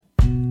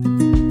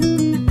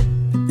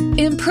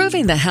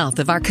Improving the health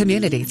of our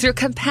community through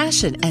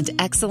compassion and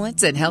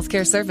excellence in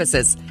healthcare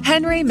services.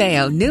 Henry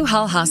Mayo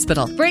Newhall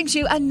Hospital brings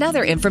you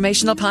another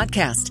informational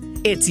podcast.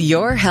 It's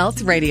Your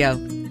Health Radio.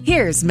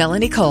 Here's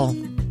Melanie Cole.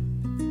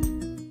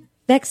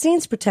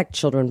 Vaccines protect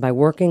children by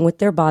working with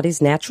their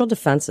body's natural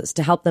defenses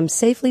to help them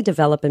safely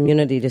develop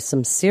immunity to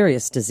some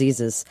serious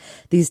diseases.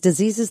 These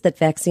diseases that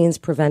vaccines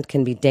prevent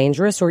can be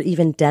dangerous or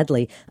even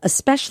deadly,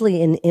 especially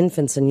in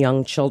infants and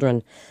young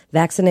children.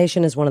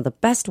 Vaccination is one of the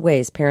best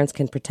ways parents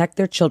can protect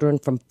their children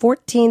from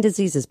 14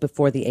 diseases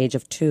before the age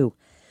of 2.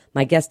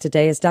 My guest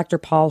today is Dr.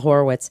 Paul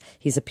Horowitz.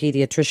 He's a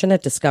pediatrician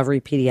at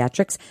Discovery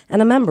Pediatrics and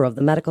a member of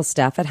the medical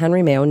staff at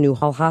Henry Mayo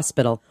Newhall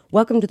Hospital.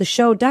 Welcome to the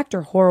show,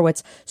 Dr.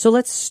 Horowitz. So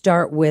let's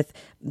start with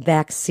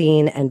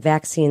vaccine and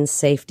vaccine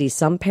safety.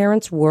 Some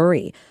parents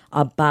worry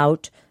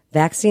about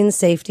vaccine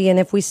safety and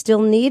if we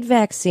still need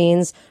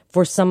vaccines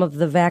for some of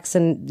the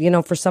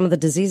for some of the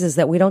diseases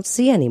that we don't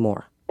see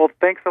anymore. Well,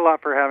 thanks a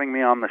lot for having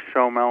me on the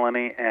show,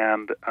 Melanie.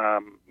 And,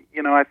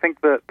 I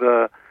think that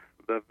the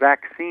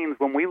vaccines,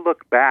 when we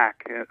look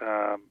back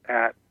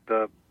at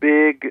the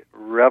big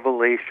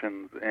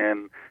revelations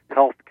in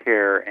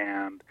healthcare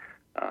and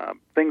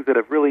things that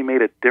have really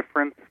made a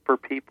difference for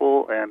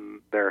people and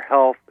their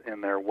health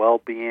and their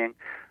well-being,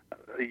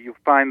 you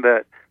find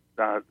that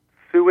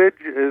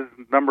sewage is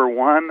number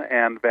one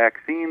and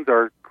vaccines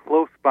are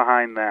close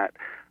behind that.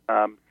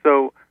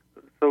 So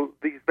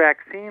these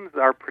vaccines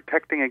are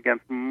protecting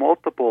against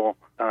multiple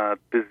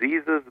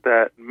diseases,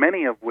 that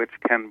many of which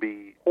can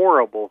be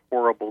horrible,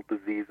 horrible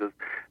diseases,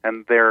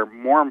 and they're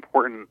more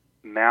important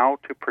now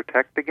to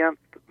protect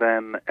against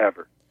than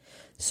ever.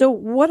 So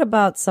what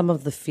about some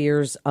of the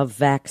fears of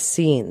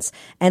vaccines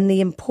and the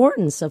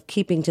importance of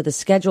keeping to the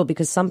schedule?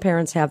 Because some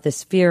parents have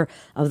this fear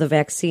of the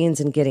vaccines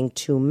and getting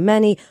too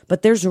many,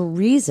 but there's a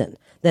reason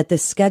that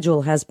this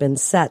schedule has been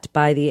set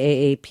by the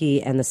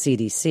AAP and the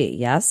CDC,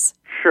 yes?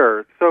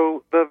 Sure.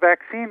 So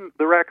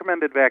the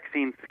recommended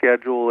vaccine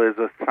schedule is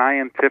a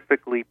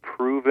scientifically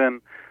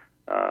proven,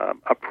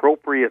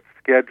 appropriate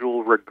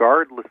schedule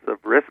regardless of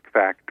risk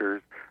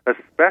factors,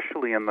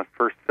 especially in the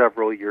first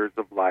several years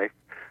of life,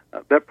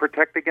 that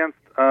protect against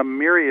a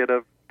myriad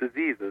of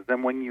diseases.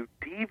 And when you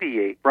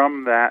deviate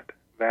from that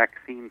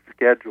vaccine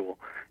schedule,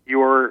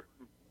 you're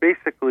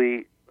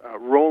basically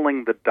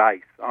rolling the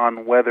dice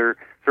on whether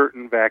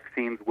certain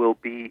vaccines will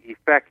be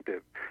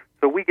effective.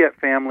 So we get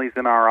families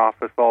in our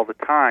office all the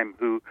time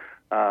who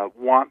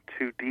want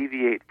to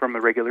deviate from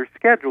the regular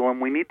schedule, and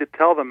we need to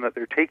tell them that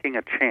they're taking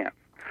a chance.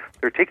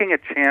 They're taking a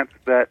chance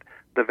that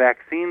the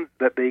vaccines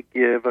that they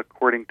give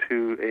according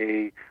to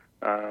a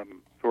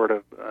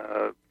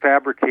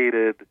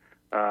fabricated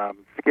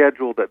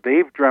schedule that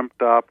they've dreamt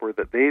up or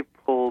that they've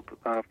pulled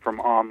from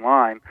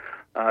online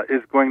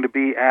is going to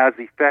be as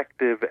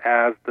effective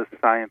as the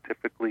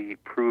scientifically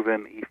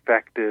proven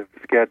effective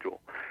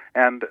schedule.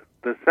 And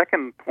the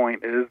second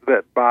point is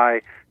that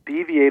by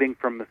deviating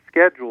from the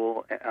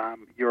schedule,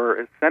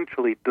 you're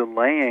essentially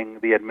delaying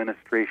the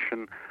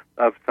administration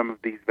of some of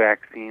these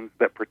vaccines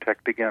that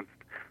protect against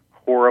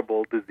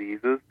horrible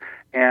diseases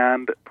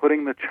and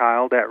putting the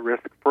child at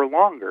risk for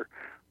longer.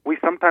 We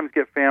sometimes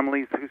get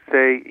families who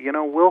say,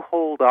 we'll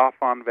hold off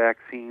on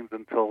vaccines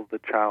until the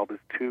child is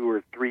 2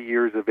 or 3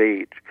 years of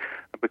age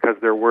because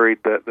they're worried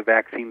that the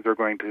vaccines are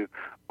going to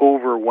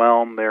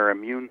overwhelm their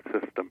immune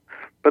system.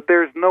 But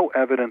there's no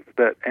evidence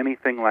that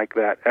anything like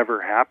that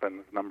ever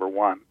happens, number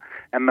one.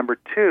 And number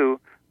two,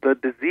 the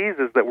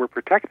diseases that we're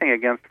protecting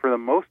against, for the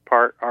most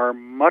part, are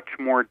much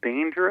more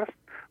dangerous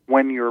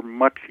when you're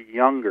much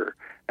younger.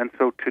 And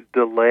so to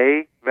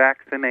delay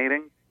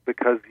vaccinating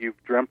because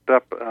you've dreamt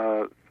up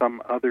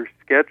some other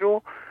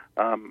schedule,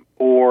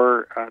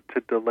 or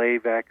to delay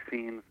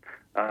vaccines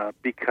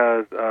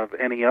because of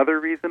any other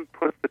reason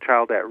puts the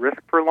child at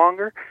risk for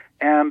longer,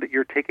 and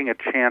you're taking a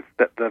chance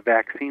that the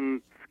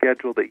vaccine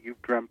schedule that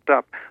you've dreamt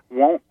up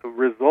won't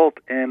result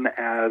in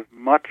as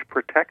much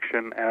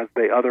protection as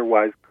they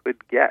otherwise could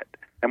get.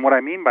 And what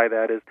I mean by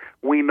that is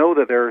we know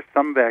that there are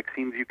some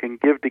vaccines you can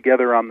give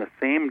together on the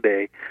same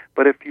day,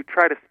 but if you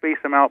try to space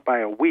them out by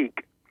a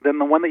week, then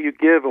the one that you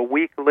give a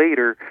week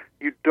later,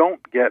 you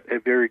don't get a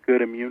very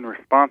good immune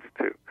response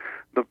to.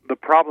 The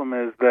problem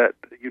is that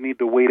you need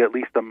to wait at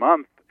least a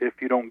month if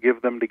you don't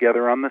give them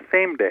together on the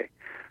same day.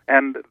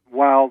 And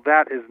while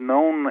that is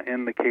known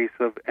in the case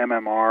of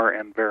MMR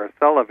and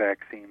varicella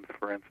vaccines,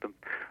 for instance,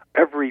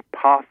 every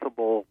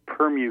possible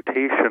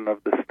permutation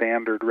of the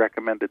standard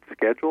recommended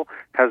schedule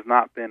has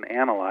not been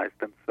analyzed.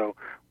 And so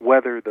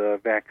whether the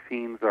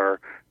vaccines are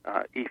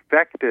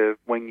effective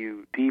when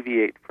you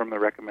deviate from the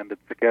recommended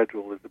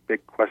schedule is a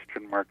big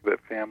question mark that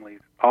families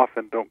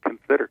often don't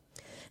consider.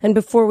 And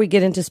before we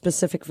get into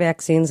specific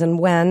vaccines and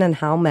when and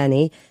how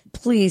many,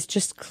 please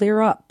just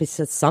clear up,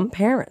 because some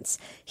parents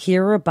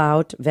hear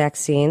about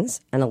vaccines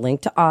and a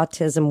link to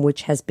autism,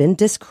 which has been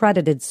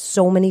discredited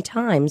so many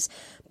times,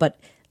 but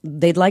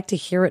they'd like to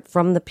hear it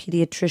from the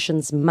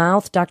pediatrician's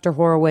mouth, Dr.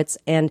 Horowitz.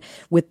 And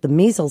with the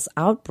measles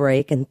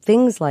outbreak and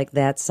things like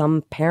that,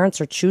 some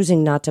parents are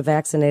choosing not to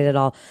vaccinate at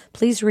all.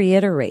 Please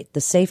reiterate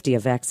the safety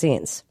of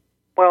vaccines.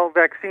 Well,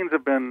 vaccines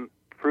have been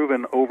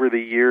proven over the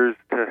years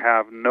to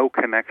have no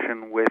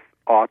connection with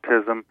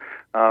autism.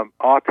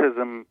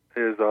 Autism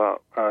is a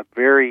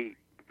very,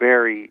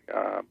 very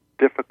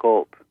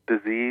difficult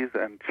disease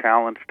and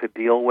challenge to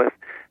deal with,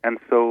 and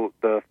so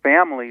the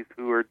families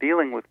who are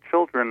dealing with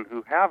children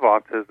who have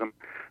autism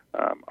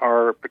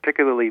are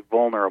particularly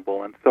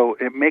vulnerable. And so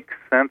it makes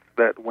sense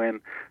that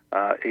when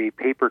a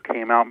paper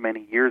came out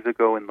many years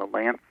ago in The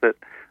Lancet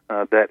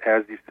that,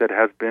 as you said,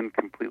 has been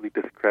completely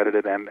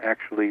discredited and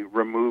actually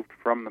removed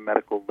from the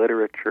medical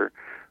literature,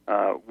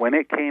 when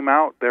it came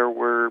out, there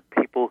were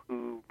people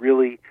who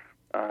really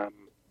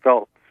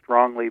felt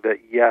strongly that,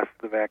 yes,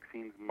 the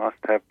vaccines must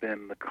have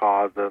been the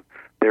cause of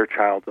their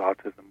child's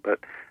autism. But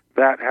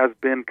that has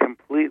been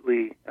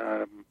completely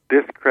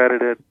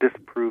discredited,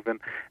 disproven,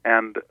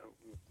 and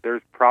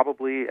there's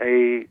probably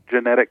a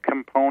genetic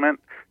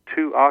component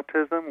to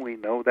autism. We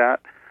know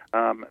that.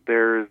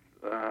 There's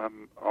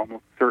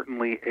almost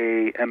certainly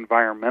a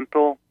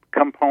environmental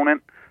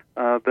component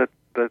that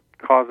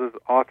causes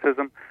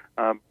autism,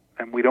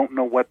 and we don't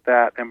know what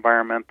that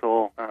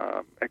environmental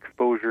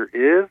exposure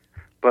is,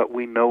 but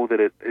we know that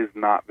it is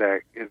not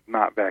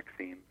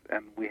vaccines,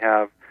 and we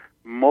have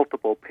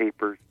multiple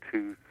papers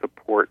to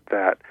support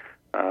that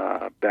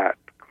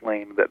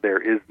claim that there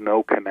is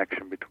no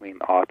connection between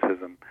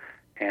autism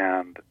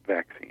and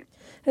vaccines.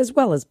 As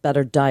well as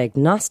better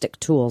diagnostic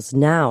tools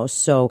now,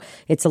 so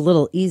it's a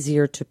little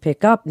easier to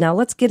pick up. Now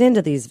let's get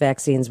into these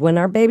vaccines. When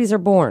our babies are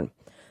born,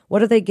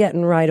 what are they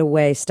getting right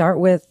away? Start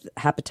with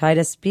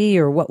hepatitis B,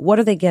 or what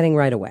are they getting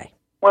right away?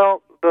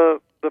 Well, the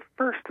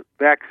first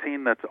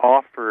vaccine that's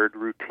offered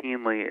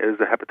routinely is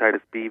a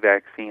hepatitis B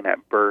vaccine at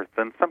birth,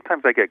 and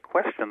sometimes I get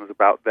questions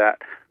about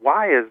that.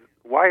 Why is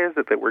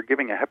it that we're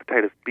giving a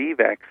hepatitis B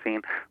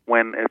vaccine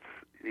when it's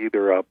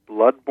either a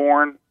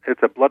bloodborne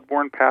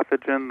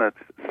pathogen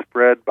that's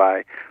spread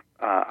by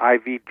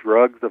IV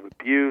drugs of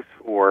abuse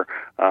or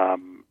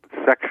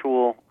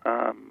sexual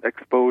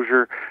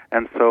exposure,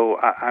 and so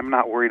I'm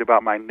not worried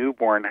about my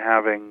newborn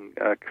having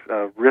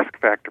a risk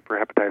factor for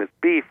hepatitis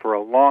B for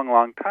a long,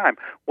 long time.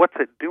 What's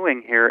it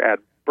doing here at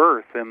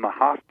birth in the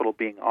hospital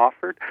being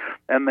offered?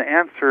 And the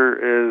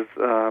answer is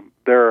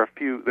there are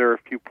a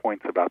few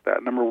points about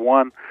that. Number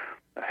one,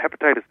 a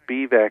hepatitis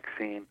B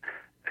vaccine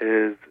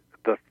is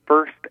the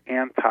first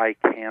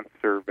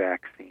anti-cancer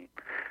vaccine.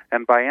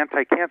 And by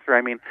anti-cancer,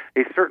 I mean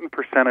a certain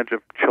percentage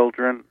of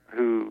children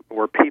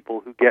or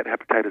people who get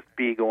hepatitis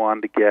B go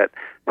on to get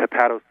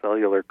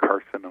hepatocellular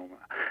carcinoma.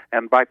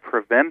 And by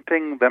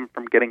preventing them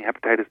from getting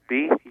hepatitis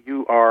B,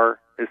 you are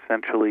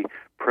essentially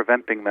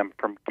preventing them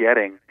from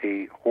getting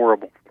a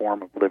horrible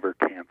form of liver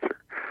cancer.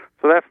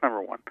 So that's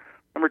number one.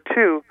 Number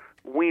two,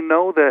 we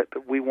know that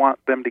we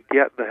want them to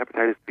get the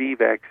hepatitis B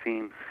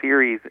vaccine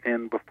series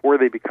in before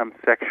they become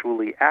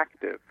sexually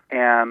active,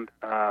 and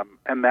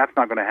that's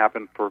not going to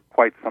happen for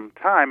quite some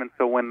time. And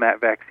so when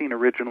that vaccine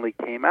originally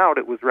came out,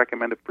 it was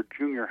recommended for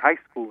junior high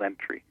school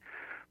entry.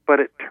 But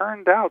it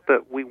turned out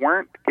that we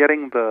weren't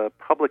getting the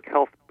public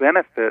health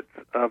benefits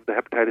of the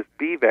hepatitis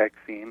B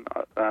vaccine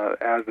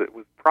as it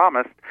was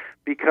promised,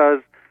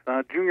 because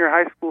junior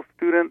high school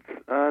students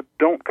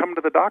don't come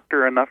to the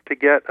doctor enough to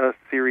get a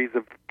series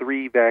of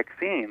 3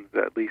 vaccines,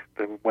 at least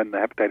when the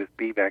hepatitis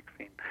B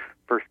vaccine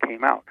first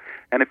came out.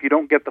 And if you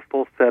don't get the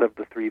full set of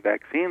the 3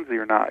 vaccines,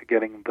 you're not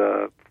getting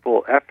the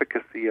full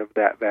efficacy of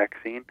that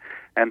vaccine.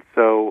 And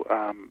so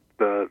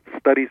the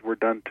studies were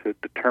done to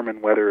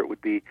determine whether it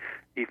would be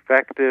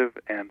effective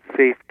and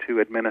safe to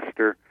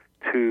administer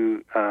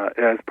to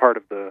as part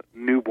of the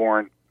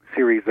newborn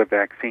series of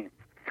vaccines.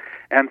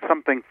 And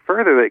something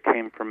further that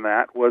came from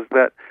that was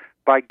that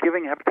by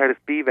giving hepatitis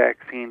B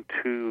vaccine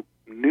to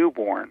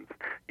newborns,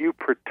 you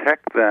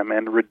protect them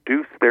and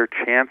reduce their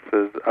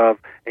chances of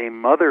a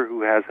mother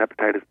who has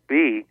hepatitis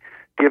B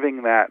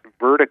giving that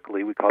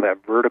vertically, we call that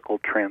vertical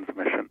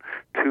transmission,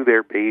 to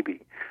their baby.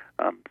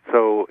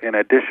 So in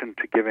addition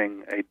to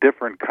giving a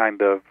different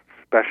kind of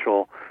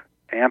special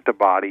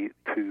antibody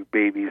to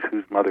babies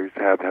whose mothers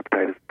have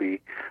hepatitis B,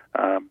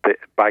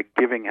 by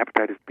giving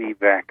hepatitis B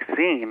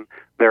vaccine,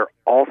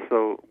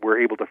 we're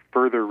able to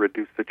further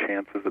reduce the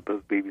chances that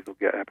those babies will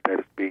get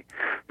hepatitis B.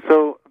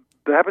 So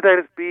the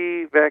hepatitis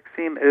B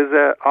vaccine is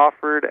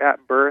offered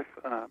at birth.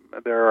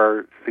 There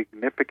are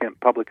significant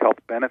public health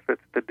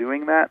benefits to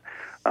doing that.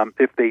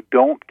 If they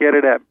don't get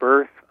it at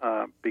birth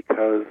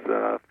because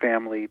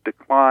family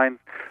declines,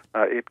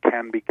 it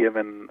can be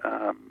given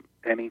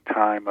any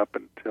time up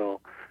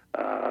until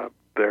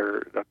they're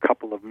a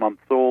couple of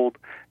months old,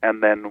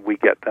 and then we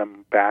get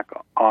them back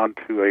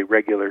onto a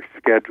regular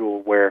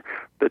schedule where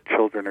the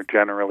children are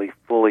generally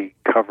fully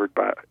covered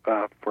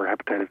for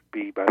hepatitis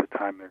B by the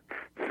time they're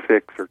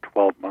 6 or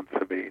 12 months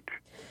of age.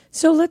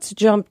 So let's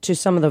jump to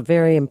some of the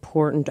very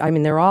important,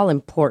 they're all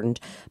important,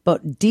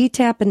 but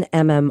DTaP and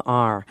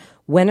MMR,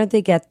 when do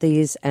they get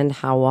these and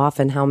how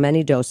often, how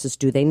many doses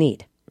do they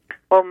need?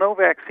 Well, no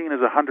vaccine is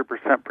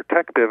 100%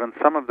 protective, and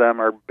some of them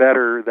are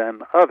better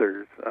than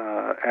others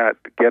at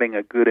getting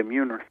a good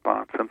immune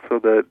response. And so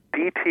the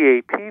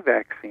DTaP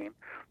vaccine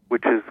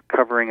which is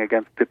covering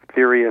against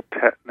diphtheria,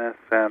 tetanus,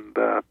 and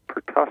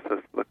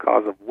pertussis, the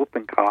cause of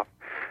whooping cough,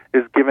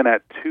 is given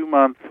at 2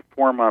 months,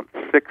 4 months,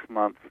 6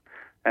 months,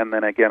 and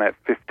then again at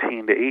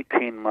 15 to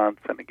 18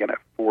 months, and again at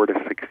 4 to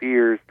 6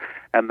 years,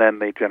 and then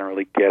they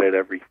generally get it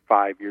every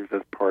 5 years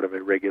as part of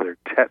a regular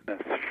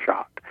tetanus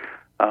shot.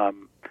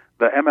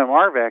 The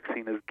MMR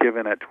vaccine is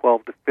given at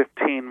 12 to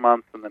 15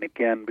 months, and then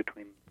again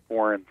between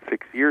 4 and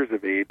 6 years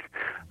of age.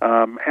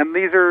 And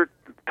these are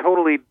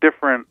totally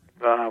different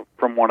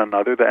from one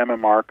another. The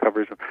MMR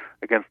covers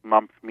against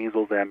mumps,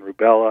 measles, and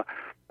rubella.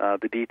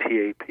 The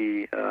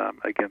DTaP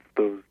against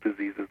those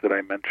diseases that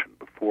I mentioned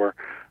before.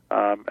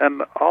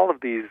 And all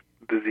of these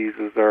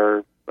diseases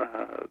are,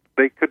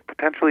 they could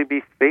potentially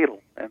be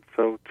fatal. And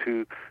so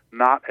to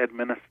not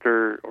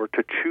administer or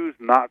to choose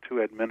not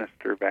to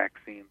administer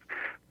vaccines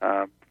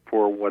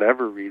for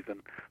whatever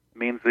reason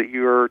means that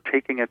you're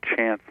taking a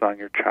chance on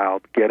your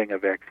child getting a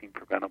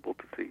vaccine-preventable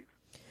disease.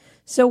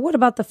 So what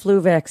about the flu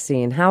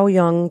vaccine? How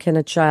young can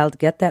a child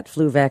get that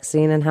flu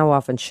vaccine, and how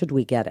often should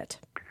we get it?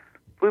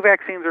 Flu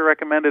vaccines are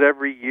recommended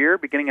every year,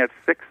 beginning at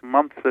 6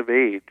 months of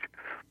age.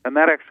 And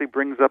that actually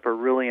brings up a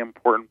really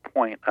important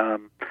point.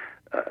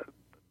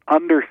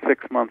 Under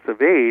 6 months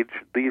of age,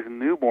 these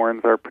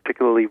newborns are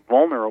particularly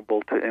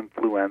vulnerable to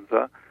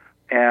influenza,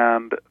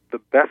 and the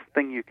best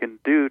thing you can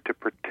do to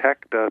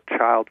protect a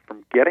child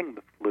from getting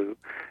the flu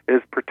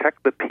is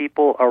protect the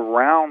people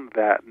around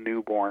that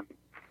newborn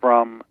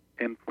from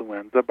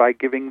influenza by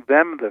giving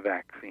them the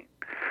vaccine.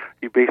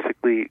 You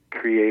basically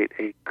create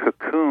a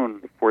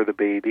cocoon for the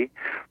baby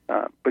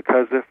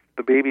because if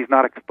the baby's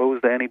not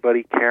exposed to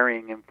anybody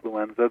carrying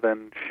influenza,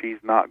 then she's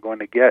not going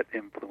to get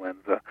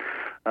influenza.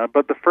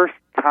 But the first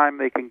time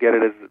they can get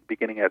it is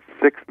beginning at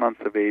 6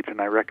 months of age, and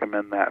I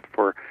recommend that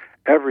for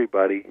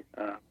everybody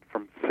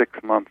from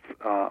 6 months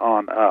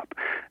on up.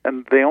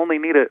 And they only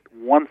need it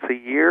once a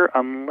year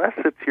unless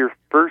it's your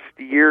first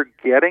year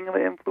getting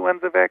the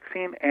influenza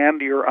vaccine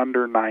and you're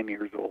under 9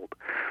 years old.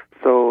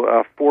 So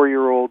a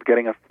 4-year-old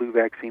getting a flu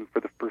vaccine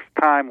for the first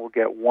time will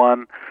get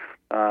one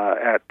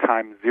at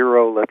time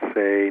 0, let's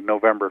say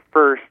November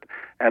 1st,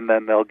 and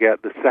then they'll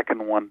get the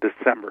second one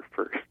December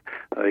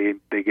 1st.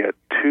 They get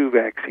 2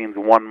 vaccines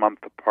 1 month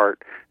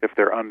apart if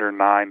they're under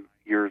 9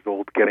 years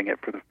old getting it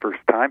for the first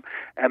time,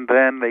 and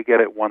then they get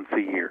it once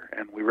a year.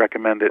 And we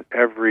recommend it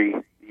every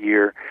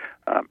year,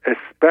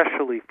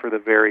 especially for the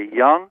very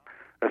young,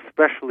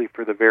 especially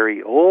for the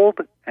very old,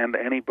 and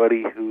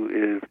anybody who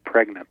is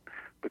pregnant,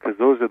 because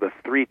those are the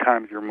 3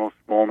 times you're most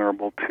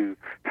vulnerable to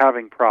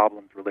having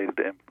problems related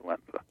to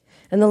influenza.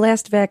 And the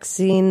last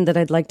vaccine that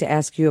I'd like to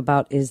ask you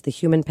about is the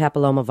human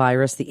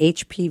papillomavirus, the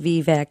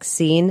HPV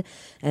vaccine.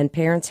 And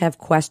parents have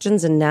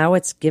questions, and now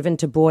it's given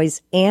to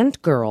boys and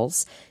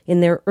girls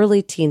in their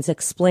early teens.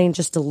 Explain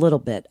just a little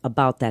bit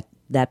about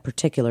that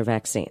particular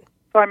vaccine.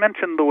 So I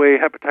mentioned the way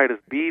hepatitis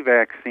B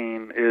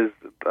vaccine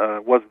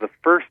was the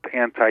first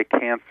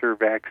anti-cancer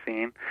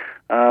vaccine.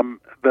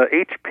 The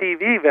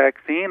HPV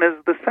vaccine is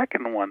the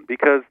second one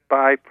because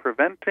by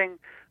preventing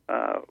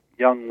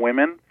young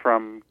women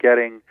from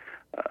getting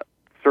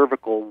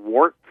cervical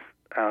warts,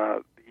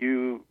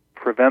 you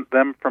prevent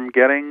them from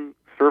getting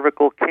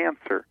cervical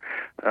cancer.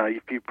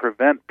 If you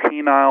prevent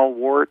penile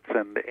warts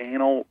and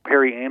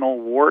perianal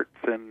warts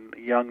in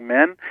young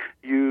men,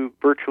 you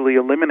virtually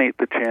eliminate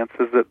the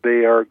chances that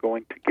they are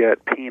going to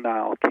get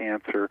penile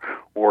cancer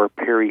or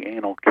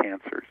perianal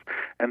cancers.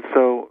 And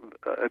so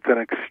it's an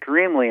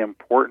extremely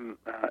important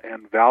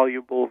and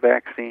valuable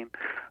vaccine.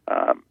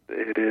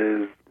 It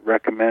is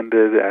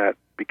recommended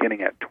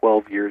beginning at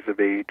 12 years of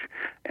age,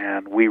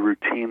 and we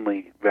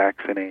routinely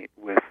vaccinate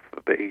with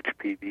the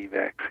HPV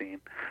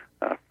vaccine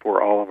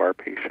for all of our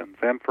patients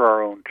and for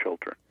our own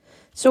children.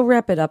 So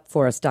wrap it up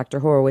for us, Dr.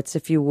 Horowitz,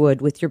 if you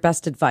would, with your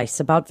best advice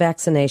about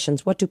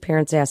vaccinations. What do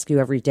parents ask you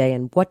every day,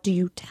 and what do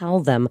you tell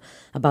them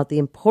about the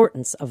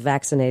importance of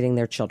vaccinating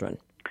their children?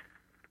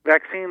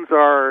 Vaccines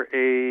are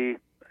a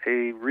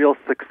real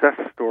success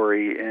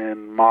story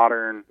in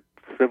modern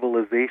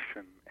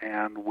civilization,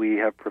 and we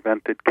have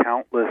prevented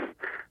countless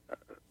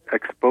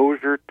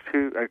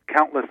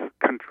countless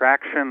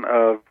contraction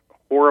of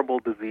horrible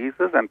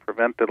diseases and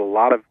prevented a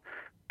lot of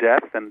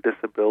death and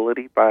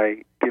disability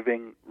by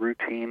giving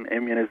routine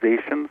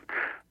immunizations.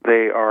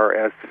 They are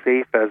as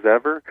safe as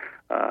ever.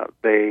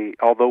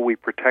 Although we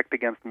protect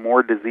against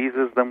more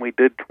diseases than we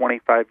did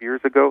 25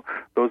 years ago,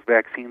 those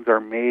vaccines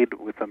are made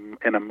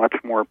in a much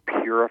more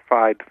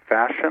purified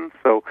fashion.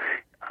 So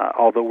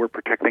although we're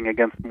protecting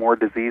against more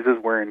diseases,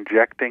 we're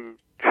injecting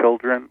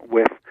children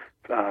with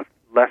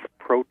less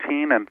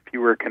protein and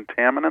fewer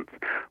contaminants.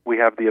 We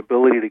have the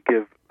ability to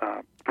give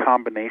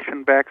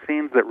combination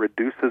vaccines that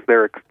reduces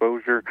their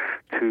exposure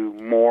to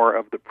more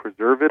of the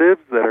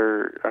preservatives that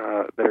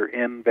are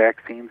in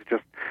vaccines,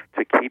 just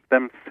to keep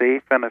them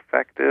safe and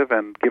effective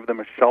and give them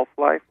a shelf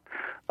life.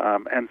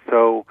 And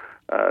so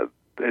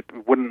it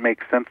wouldn't make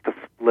sense to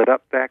split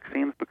up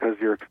vaccines because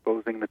you're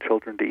exposing the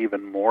children to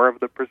even more of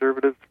the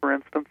preservatives, for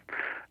instance.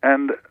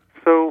 And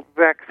so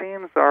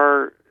vaccines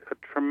are a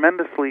tremendous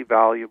tremendously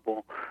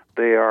valuable.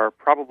 They are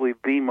probably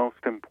the most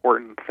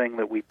important thing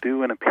that we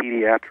do in a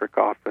pediatric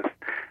office,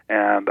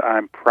 and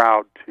I'm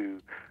proud to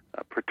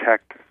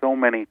protect so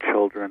many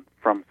children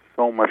from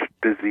so much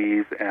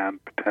disease and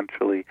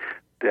potentially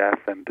death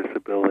and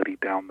disability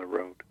down the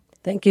road.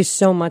 Thank you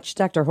so much,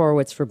 Dr.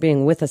 Horowitz, for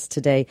being with us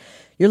today.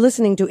 You're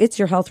listening to It's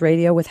Your Health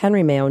Radio with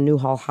Henry Mayo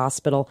Newhall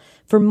Hospital.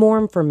 For more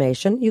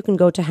information, you can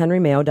go to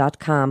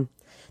henrymayo.com.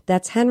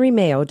 That's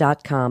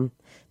henrymayo.com.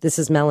 This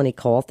is Melanie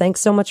Cole.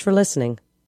 Thanks so much for listening.